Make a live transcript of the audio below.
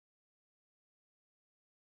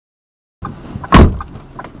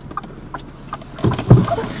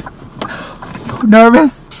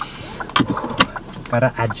nervous.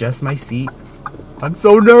 Gotta adjust my seat. I'm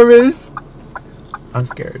so nervous. I'm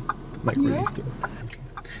scared. Like really scared.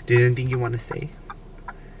 Do you have anything you want to say?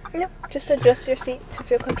 No, just adjust your seat to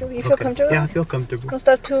feel comfortable. You feel comfortable? Yeah, I feel comfortable. Don't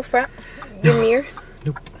start too front. Your mirrors.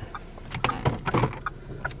 Nope.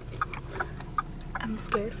 I'm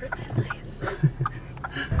scared for my life.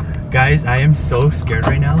 Guys, I am so scared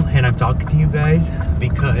right now, and I'm talking to you guys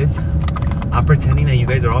because I'm pretending that you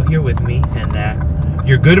guys are all here with me and that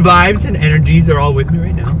your good vibes and energies are all with me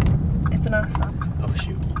right now. It's not a stop. Oh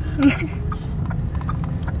shoot.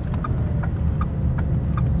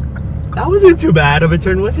 That wasn't too bad of a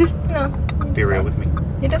turn, was it? No. Be real with me.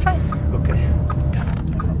 You did fine. Okay.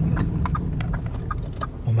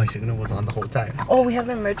 Oh, my signal was on the whole time. Oh, we have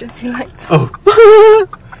the emergency lights. Oh.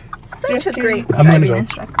 Such a great I'm gonna driving go.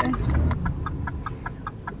 instructor.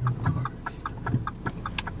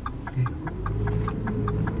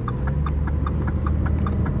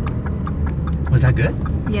 Was that good?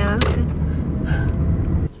 Yeah, that was good.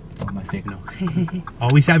 Oh, my signal.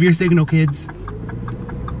 Always have your signal, kids.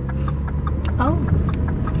 Oh,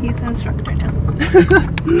 he's an instructor now.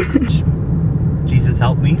 Jesus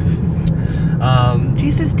help me.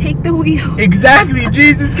 Jesus, take the wheel. Exactly,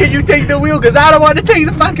 Jesus, can you take the wheel? Because I don't want to take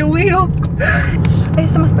the fucking wheel. Ahí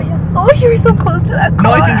está más para allá. Oh, you were so close to that car.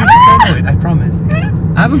 No, I think you can handle it, I promise.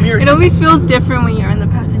 I have a mirror. It always feels different when you're in the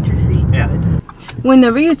passenger seat. Yeah, it does.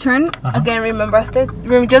 Whenever you turn, again, remember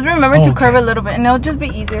just remember to curve a little bit, and it'll just be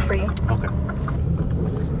easier for you. Okay.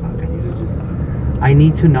 I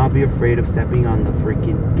need to not be afraid of stepping on the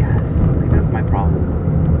freaking gas. Like, that's my problem.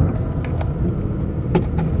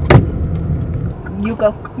 You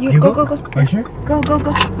go. You go. Are you sure? Go.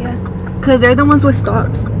 Yeah. Because they're the ones with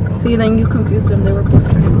stops. See, then you confuse them. They were both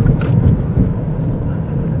trying to go.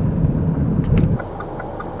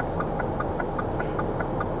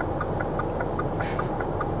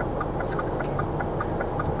 So scared.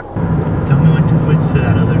 Tell me when to switch to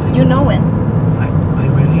that other lane. You know when. I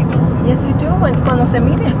really don't. Yes, you do. Cuando se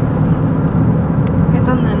mire. It's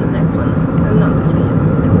on the next one. It's not this one yet.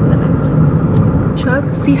 It's the next one. Chuck,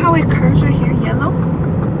 see how it curves right here, yellow?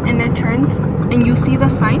 And it turns, and you see the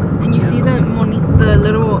sign, and you see the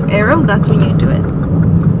little arrow, that's when you do it.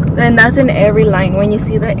 And that's in every line. When you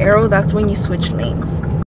see the arrow, that's when you switch lanes.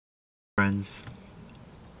 Friends.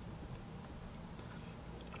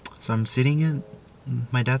 So I'm sitting in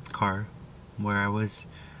my dad's car where I was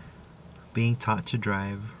being taught to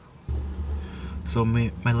drive. So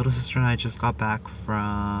my little sister and I just got back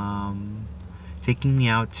from taking me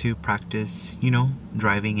out to practice, you know,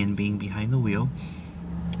 driving and being behind the wheel.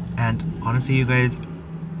 And honestly, you guys,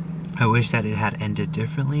 I wish that it had ended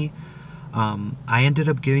differently. I ended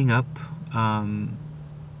up giving up. I'm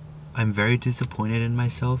very disappointed in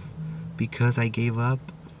myself because I gave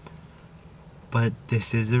up. But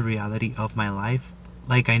this is the reality of my life.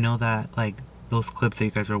 Like, I know that, like, those clips that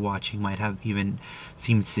you guys were watching might have even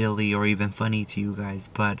seemed silly or even funny to you guys,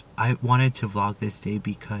 but I wanted to vlog this day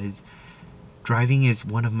because driving is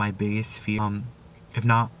one of my biggest fears, if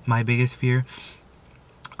not my biggest fear,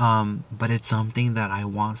 but it's something that I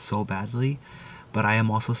want so badly. But I am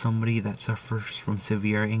also somebody that suffers from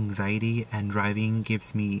severe anxiety, and driving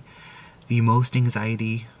gives me the most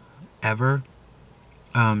anxiety ever,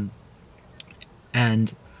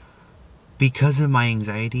 and because of my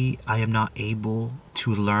anxiety, I am not able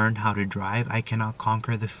to learn how to drive. I cannot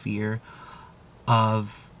conquer the fear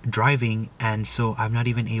of driving, and so I'm not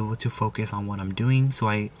even able to focus on what I'm doing. So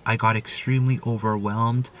I got extremely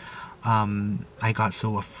overwhelmed. I got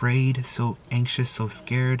so afraid, so anxious, so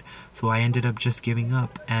scared. So I ended up just giving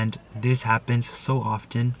up, and this happens so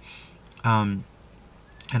often. And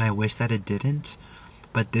I wish that it didn't,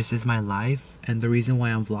 but this is my life, and the reason why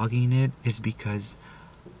I'm vlogging it is because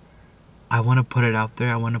I want to put it out there.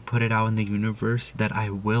 I want to put it out in the universe that I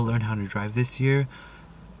will learn how to drive this year,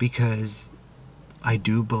 because I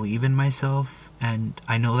do believe in myself, and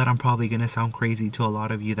I know that I'm probably going to sound crazy to a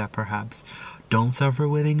lot of you that perhaps don't suffer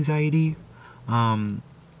with anxiety, or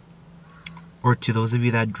to those of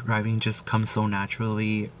you that driving just comes so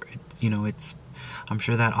naturally. You know, I'm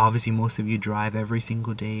sure that obviously most of you drive every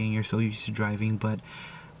single day and you're so used to driving, but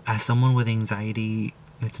as someone with anxiety,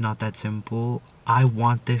 it's not that simple. I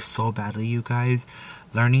want this so badly, you guys.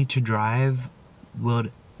 Learning to drive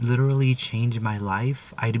would literally change my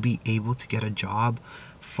life. I'd be able to get a job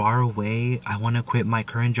far away. I want to quit my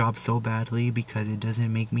current job so badly because it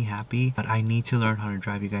doesn't make me happy. But I need to learn how to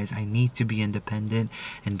drive, you guys. I need to be independent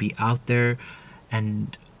and be out there.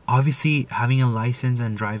 And obviously having a license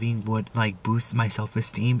and driving would like boost my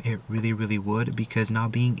self-esteem. It really, really would, because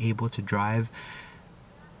not being able to drive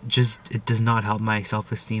it does not help my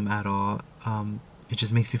self-esteem at all. It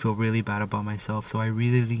just makes me feel really bad about myself. So I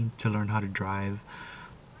really need to learn how to drive.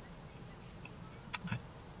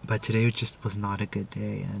 But today just was not a good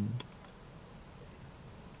day, and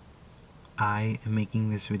I am making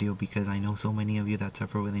this video because I know so many of you that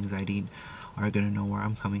suffer with anxiety are gonna know where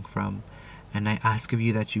I'm coming from. And I ask of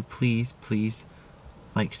you that you please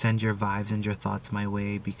like send your vibes and your thoughts my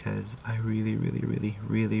way, because I really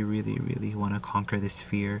want to conquer this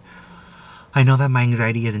fear. I know that my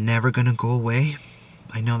anxiety is never gonna go away.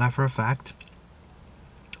 I know that for a fact.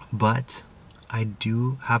 But I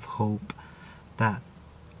do have hope that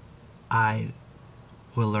I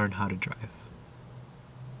will learn how to drive.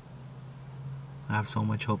 I have so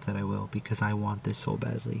much hope that I will, because I want this so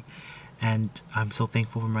badly. And I'm so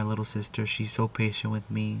thankful for my little sister. She's so patient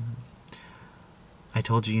with me. I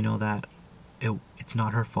told you, that it's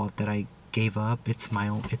not her fault that I gave up. It's my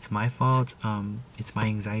fault. It's my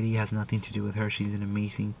anxiety. It has nothing to do with her. She's an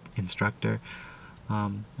amazing instructor.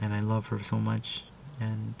 And I love her so much.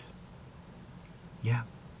 And yeah,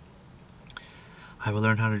 I will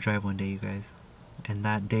learn how to drive one day, you guys. And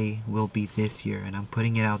that day will be this year, and I'm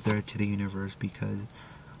putting it out there to the universe because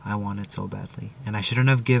I want it so badly. And I shouldn't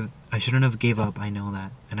have gave up. I know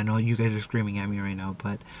that, and I know you guys are screaming at me right now,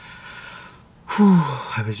 but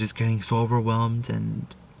I was just getting so overwhelmed,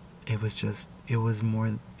 and it was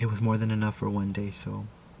more than enough for one day. So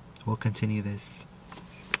we'll continue this.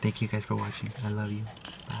 Thank you guys for watching. I love you.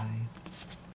 Bye.